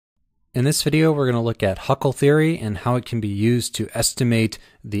In this video, we're going to look at Huckel theory and how it can be used to estimate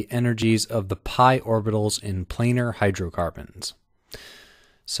the energies of the pi orbitals in planar hydrocarbons.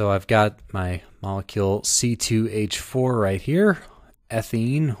 So I've got my molecule C2H4 right here,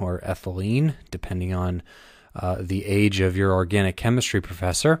 ethene or ethylene, depending on the age of your organic chemistry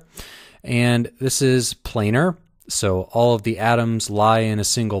professor. And this is planar, so all of the atoms lie in a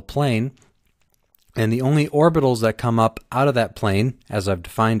single plane. And the only orbitals that come up out of that plane, as I've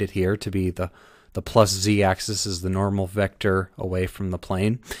defined it here to be the plus z-axis is the normal vector away from the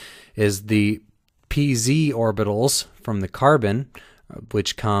plane, is the pz orbitals from the carbon,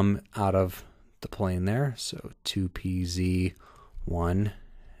 which come out of the plane there. So 2pz1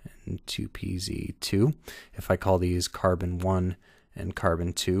 and 2pz2, if I call these carbon 1 and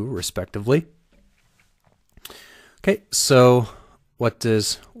carbon 2 respectively. Okay, so what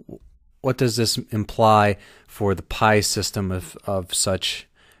does this imply for the pi system of such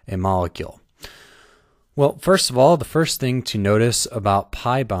a molecule? Well, first of all, the first thing to notice about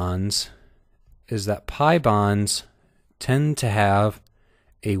pi bonds is that pi bonds tend to have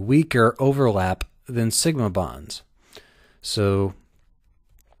a weaker overlap than sigma bonds. So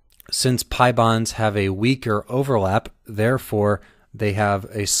since pi bonds have a weaker overlap, therefore they have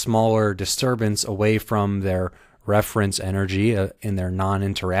a smaller disturbance away from their reference energy in their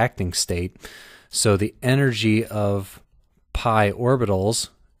non-interacting state. So the energy of pi orbitals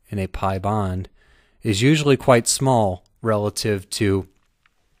in a pi bond is usually quite small relative to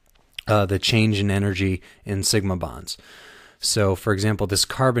the change in energy in sigma bonds. So for example, this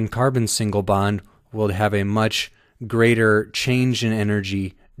carbon-carbon single bond will have a much greater change in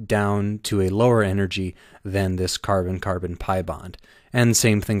energy down to a lower energy than this carbon-carbon pi bond. And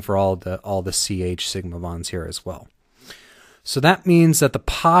same thing for all the CH sigma bonds here as well. So that means that the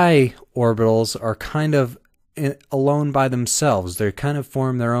pi orbitals are kind of alone by themselves. They kind of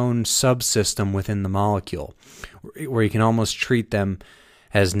form their own subsystem within the molecule, where you can almost treat them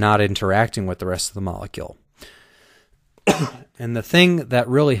as not interacting with the rest of the molecule. And the thing that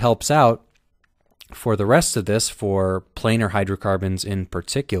really helps out for the rest of this, for planar hydrocarbons in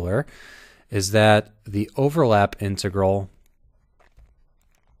particular, is that the overlap integral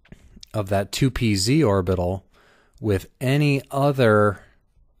of that 2pz orbital with any other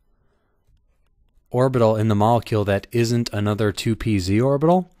orbital in the molecule that isn't another 2pz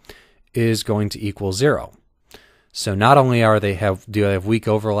orbital is going to equal 0. So not only do they have weak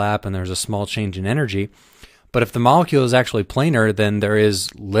overlap and there's a small change in energy, but if the molecule is actually planar, then there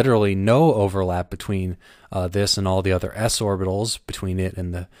is literally no overlap between this and all the other s orbitals, between it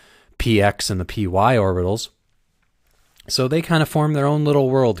and the px and the py orbitals. So they kind of form their own little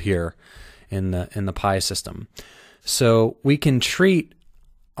world here in the pi system. So we can treat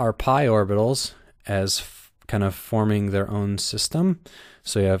our pi orbitals as kind of forming their own system.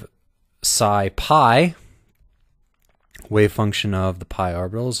 So you have psi pi, wave function of the pi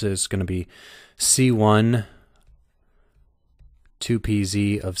orbitals is going to be C1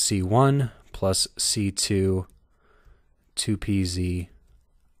 2pz of C1 plus C2 2pz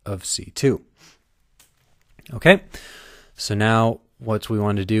of C2. Okay, so now what we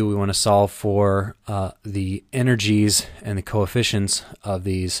want to do, we want to solve for the energies and the coefficients of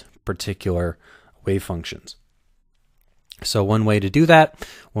these particular wave functions. So one way to do that,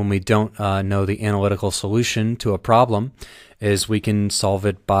 when we don't know the analytical solution to a problem, is we can solve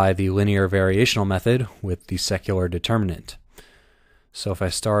it by the linear variational method with the secular determinant. So if I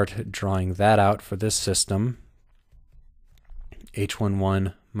start drawing that out for this system,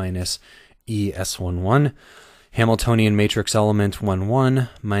 H11 minus ES11, Hamiltonian matrix element 1,1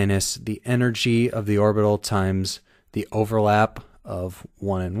 minus the energy of the orbital times the overlap of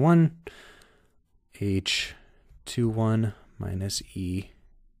 1 and 1, H21 minus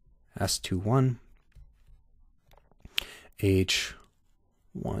ES21,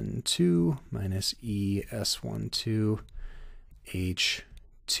 H12 minus ES12,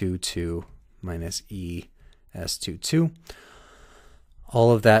 H22 minus ES22.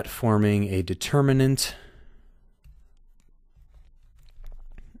 All of that forming a determinant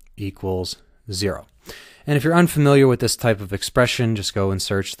equals 0. And if you're unfamiliar with this type of expression, just go and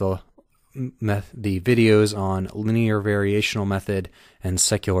search the videos on linear variational method and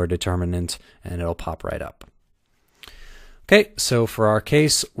secular determinant, and it'll pop right up. Okay, so for our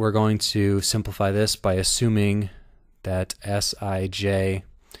case, we're going to simplify this by assuming that Sij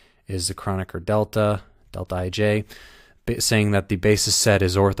is the Kronecker delta, delta ij, saying that the basis set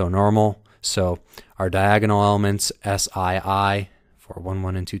is orthonormal. So our diagonal elements, Sii, for 1,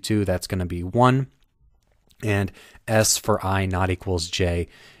 1, and 2, 2, that's going to be 1. And S for I not equals j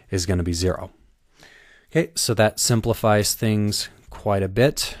is going to be 0. Okay, so that simplifies things quite a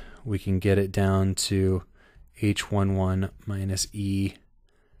bit. we can get it down to H11 minus E,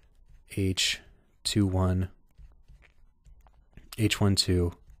 H21,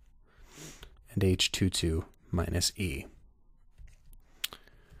 H12, and H22 minus E.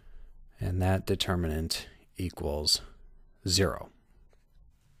 And that determinant equals 0.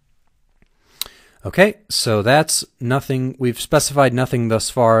 Okay, so that's nothing. We've specified nothing thus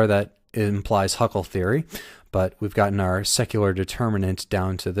far that implies Huckel theory, but we've gotten our secular determinant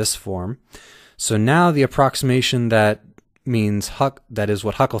down to this form. So now the approximation that means that is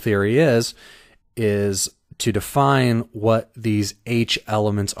what Huckel theory is to define what these H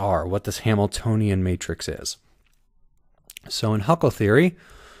elements are, what this Hamiltonian matrix is. So in Huckel theory,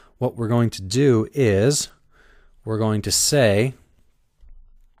 what we're going to do is we're going to say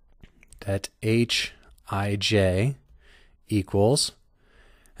that Hij equals,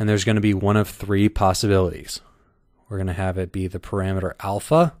 and there's going to be one of three possibilities. We're going to have it be the parameter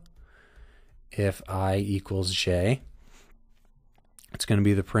alpha if I equals j. It's going to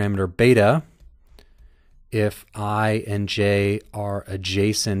be the parameter beta if I and j are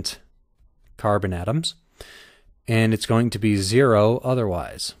adjacent carbon atoms. And it's going to be 0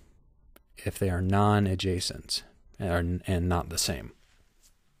 otherwise if they are non-adjacent and not the same.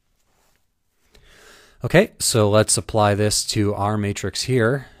 Okay, so let's apply this to our matrix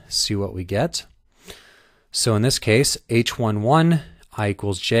here, see what we get. So in this case, H11, I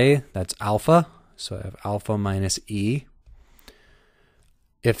equals j, that's alpha. So I have alpha minus E.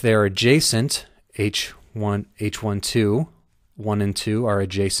 If they're adjacent, H12, 1 and 2 are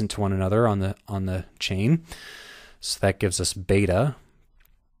adjacent to one another on the chain. So that gives us beta.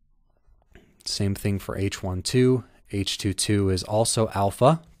 Same thing for H12. H22 is also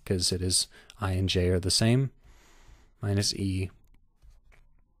alpha because it is I and j are the same, minus E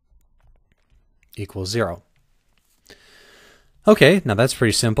equals 0. Okay, now that's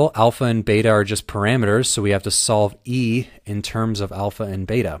pretty simple. Alpha and beta are just parameters, so we have to solve E in terms of alpha and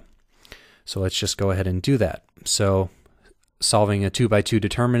beta. So let's just go ahead and do that. So solving a 2 by 2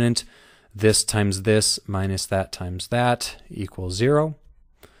 determinant, this times this minus that times that equals 0.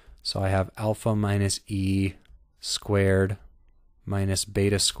 So I have alpha minus E squared minus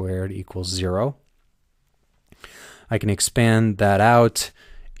beta squared equals 0. I can expand that out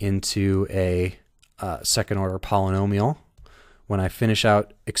into a second order polynomial. When I finish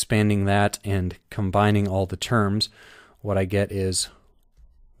out expanding that and combining all the terms, what I get is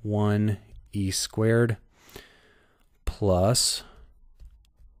 1e squared plus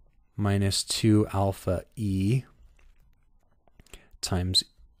minus 2 alpha e times,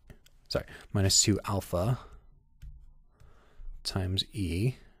 minus 2 alpha times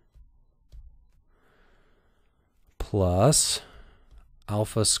E plus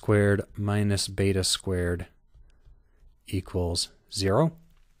alpha squared minus beta squared equals 0.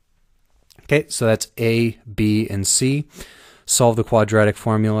 Okay, so that's A, B, and C. Solve the quadratic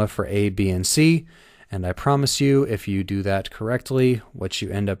formula for A, B, and C, and I promise you, if you do that correctly, what you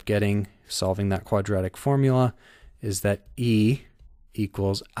end up getting solving that quadratic formula is that E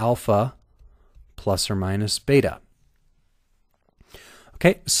equals alpha plus or minus beta.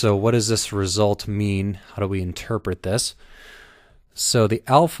 Okay, so what does this result mean? How do we interpret this? So the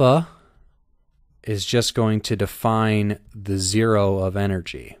alpha is just going to define the 0 of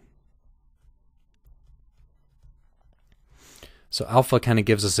energy. So alpha kind of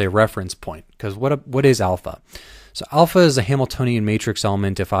gives us a reference point, because what is alpha? So alpha is a Hamiltonian matrix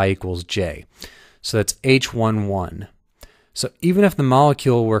element if I equals j. So that's H11. So even if the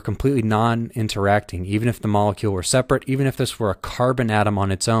molecule were completely non-interacting, even if the molecule were separate, even if this were a carbon atom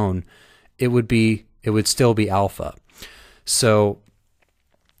on its own, it would still be alpha. So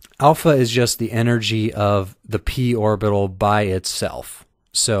alpha is just the energy of the p orbital by itself.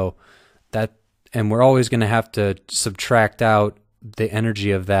 So that, and we're always going to have to subtract out the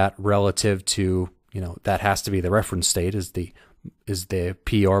energy of that relative to, that has to be the reference state is the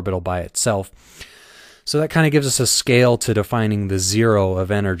p orbital by itself. So that kind of gives us a scale to defining the 0 of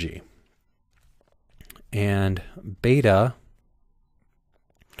energy. And beta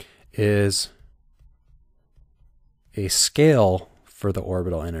is a scale for the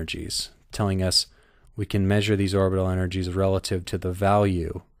orbital energies, telling us we can measure these orbital energies relative to the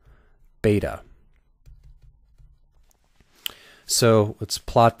value beta. So let's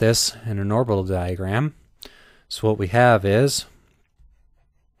plot this in an orbital diagram. So what we have is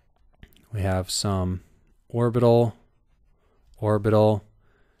we have some orbital,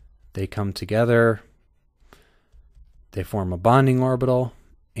 they come together, they form a bonding orbital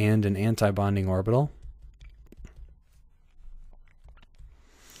and an anti-bonding orbital.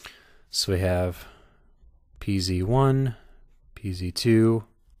 So we have PZ1, PZ2,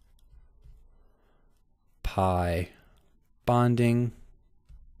 pi bonding.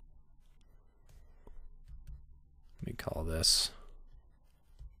 Let me call this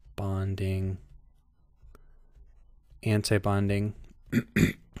bonding, antibonding.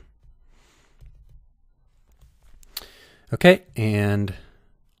 Okay, and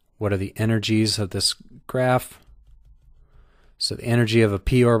what are the energies of this graph? So the energy of a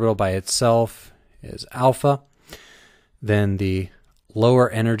p orbital by itself is alpha. Then the lower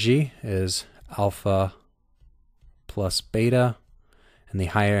energy is alpha plus beta, and the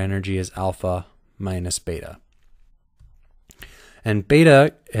higher energy is alpha minus beta. And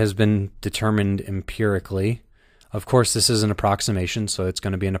beta has been determined empirically. Of course, this is an approximation, so it's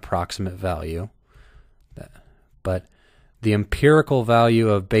going to be an approximate value. But the empirical value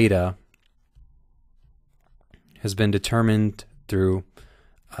of beta has been determined through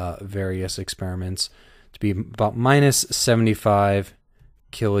various experiments to be about minus 75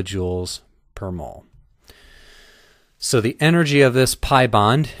 kilojoules per mole. So the energy of this pi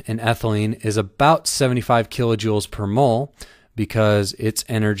bond in ethylene is about 75 kilojoules per mole, because its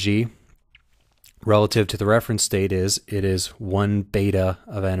energy relative to the reference state is 1 beta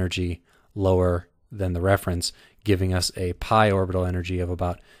of energy lower than the reference, giving us a pi orbital energy of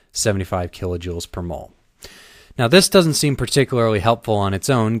about 75 kilojoules per mole. Now, this doesn't seem particularly helpful on its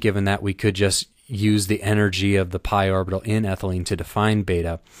own, given that we could just use the energy of the pi orbital in ethylene to define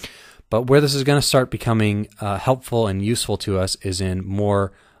beta. But where this is going to start becoming helpful and useful to us is in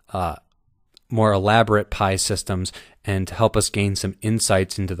more elaborate pi systems, and to help us gain some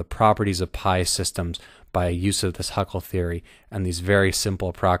insights into the properties of pi systems by use of this Huckel theory and these very simple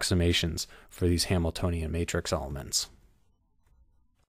approximations for these Hamiltonian matrix elements.